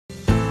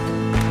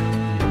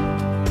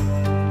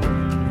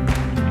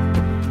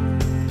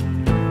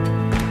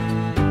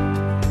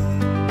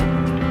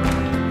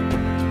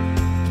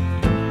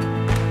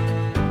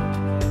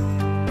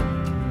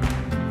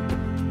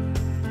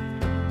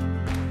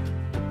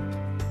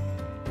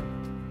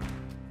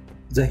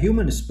The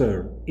human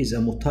sperm is a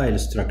motile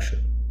structure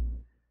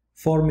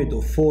formed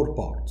of four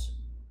parts: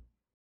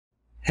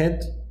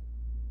 head,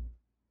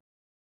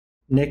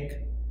 neck,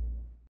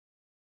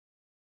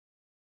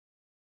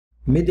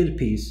 middle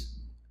piece,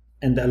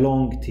 and a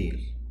long tail.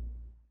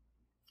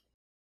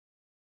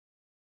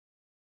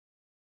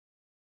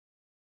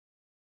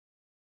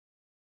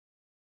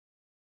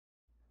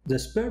 The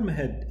sperm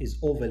head is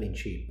oval in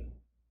shape.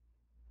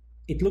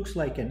 It looks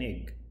like an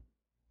egg,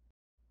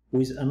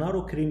 with a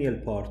narrow cranial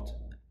part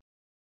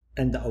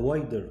and a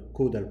wider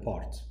caudal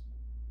part.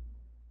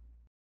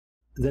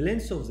 The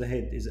length of the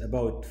head is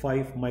about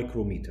 5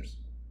 micrometers.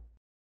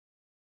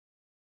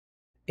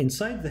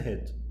 Inside the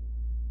head,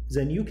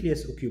 the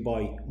nucleus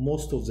occupies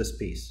most of the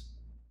space.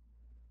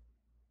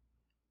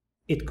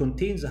 It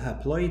contains a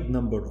haploid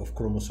number of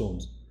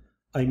chromosomes,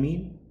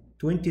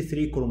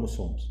 23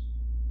 chromosomes,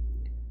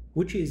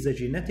 which is the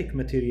genetic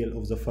material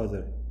of the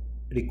father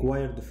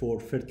required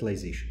for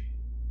fertilization.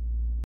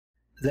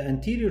 The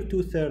anterior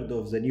two-thirds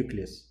of the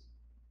nucleus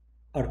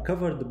are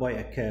covered by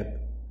a cap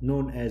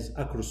known as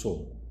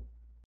acrosome.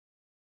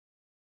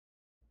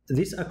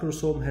 This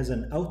acrosome has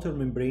an outer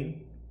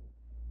membrane,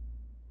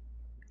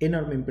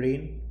 inner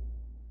membrane,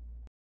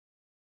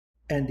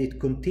 and it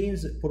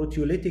contains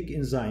proteolytic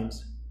enzymes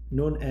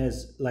known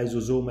as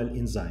lysosomal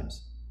enzymes.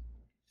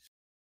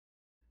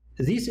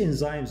 These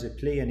enzymes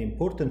play an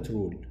important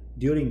role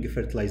during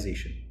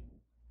fertilization.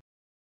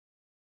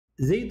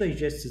 They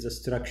digest the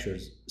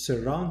structures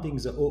surrounding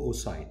the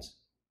oocytes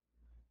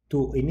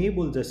to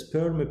enable the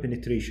sperm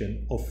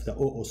penetration of the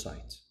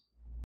oocytes.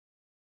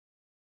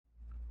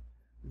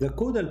 The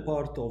caudal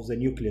part of the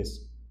nucleus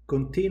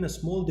contains a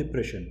small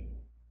depression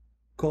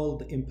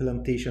called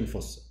implantation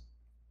fossa.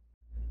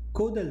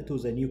 Caudal to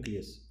the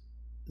nucleus,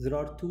 there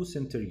are two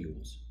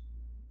centrioles.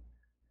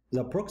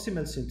 The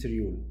proximal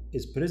centriole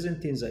is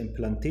present in the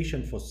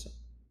implantation fossa,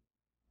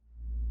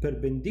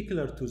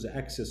 perpendicular to the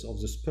axis of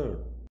the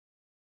sperm,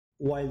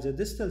 while the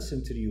distal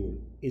centriole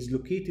is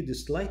located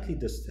slightly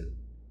distal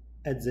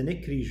at the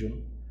neck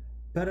region,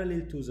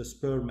 parallel to the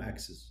sperm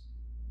axis.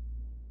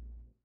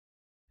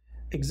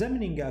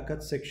 Examining a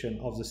cut section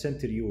of the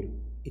centriole,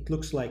 it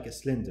looks like a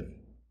cylinder,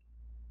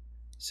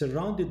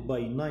 surrounded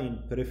by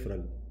 9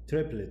 peripheral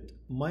triplet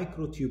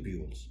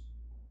microtubules.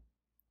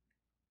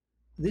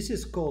 This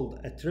is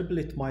called a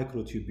triplet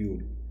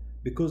microtubule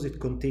because it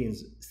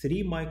contains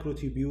 3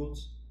 microtubules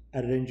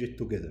arranged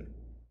together.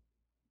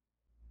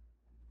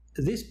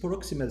 This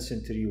proximal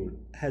centriole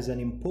has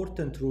an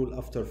important role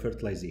after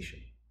fertilization,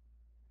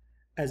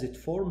 as it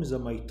forms the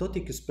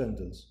mitotic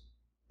spindles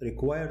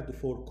required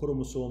for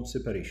chromosome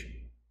separation.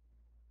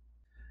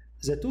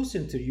 The two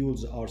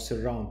centrioles are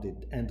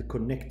surrounded and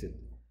connected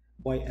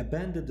by a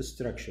banded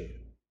structure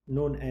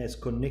known as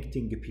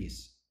connecting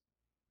piece.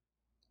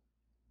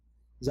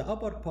 The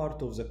upper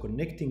part of the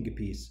connecting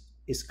piece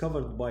is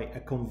covered by a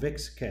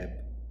convex cap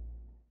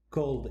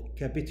called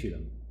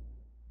capitulum.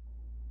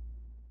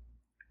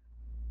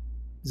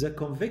 The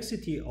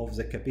convexity of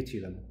the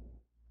capitulum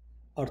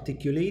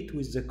articulates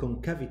with the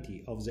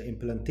concavity of the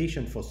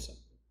implantation fossa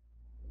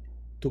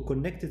to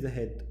connect the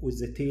head with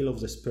the tail of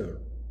the sperm.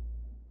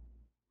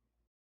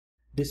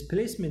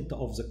 Displacement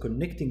of the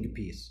connecting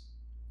piece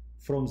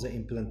from the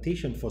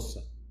implantation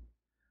fossa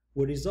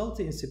will result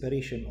in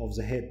separation of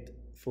the head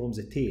from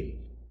the tail,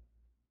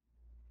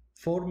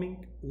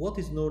 forming what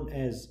is known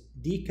as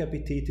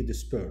decapitated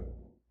sperm,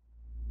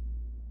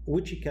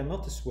 which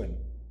cannot swim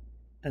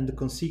and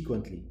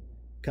consequently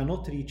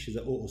cannot reach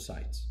the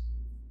oocytes.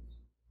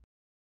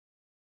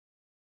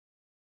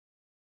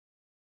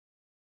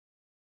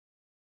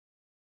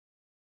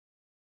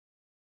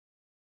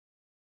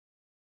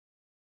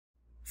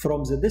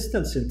 From the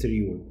distal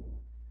centriole,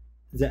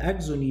 the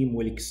axoneme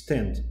will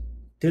extend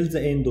till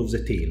the end of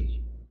the tail.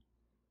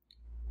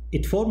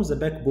 It forms the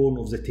backbone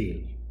of the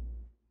tail.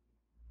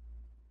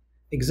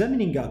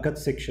 Examining a cut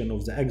section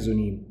of the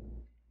axoneme,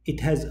 it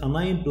has a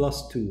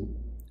 9+2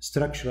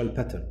 structural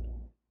pattern.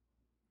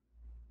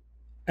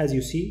 As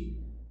you see,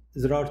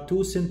 there are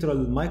 2 central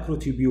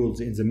microtubules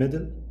in the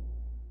middle,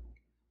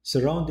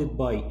 surrounded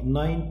by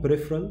 9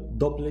 peripheral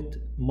doublet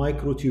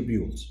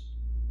microtubules.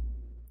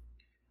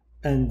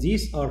 And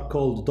these are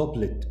called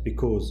doublet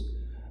because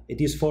it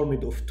is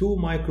formed of 2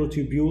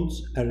 microtubules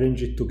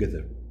arranged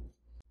together.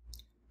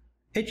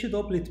 Each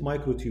doublet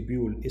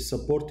microtubule is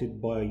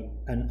supported by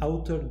an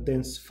outer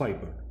dense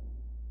fiber,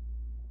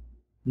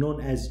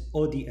 known as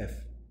ODF.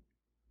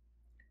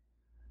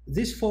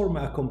 This forms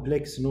a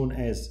complex known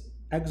as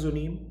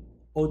axoneme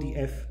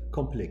ODF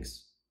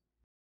complex.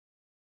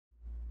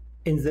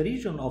 In the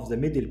region of the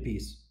middle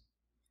piece,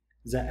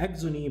 the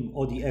axoneme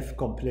ODF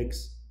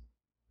complex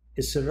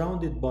is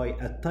surrounded by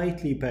a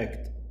tightly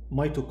packed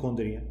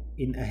mitochondria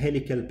in a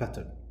helical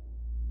pattern.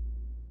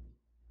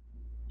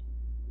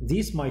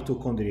 These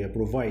mitochondria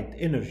provide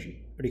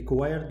energy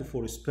required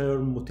for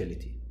sperm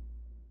motility.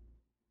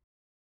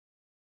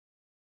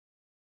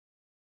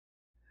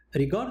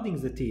 Regarding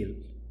the tail,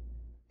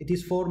 it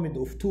is formed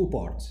of 2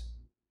 parts: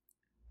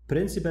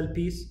 principal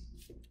piece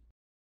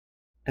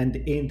and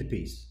end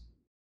piece.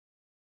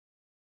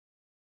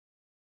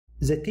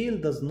 The tail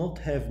does not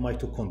have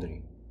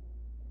mitochondria.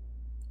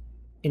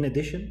 In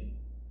addition,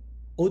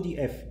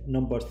 ODF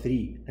number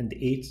 3 and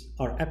 8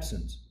 are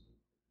absent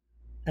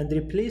and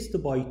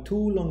replaced by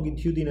two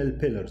longitudinal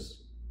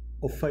pillars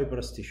of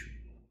fibrous tissue.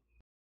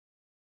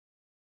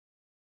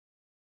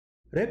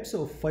 Ribs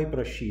of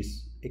fibrous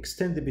sheath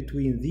extend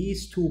between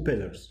these two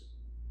pillars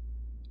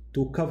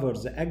to cover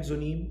the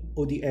axoneme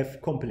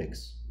ODF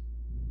complex.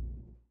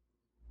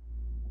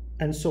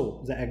 And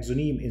so the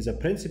axoneme in the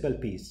principal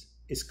piece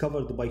is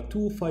covered by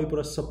two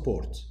fibrous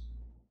supports,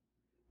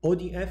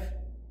 ODF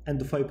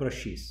and fibrous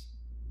sheath.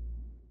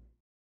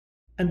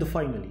 And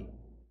finally,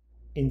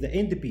 in the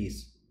end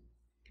piece,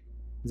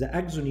 the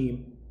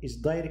axoneme is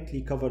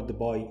directly covered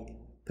by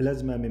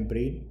plasma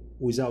membrane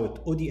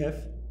without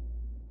ODF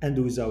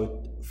and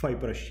without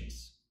fibrous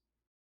sheath.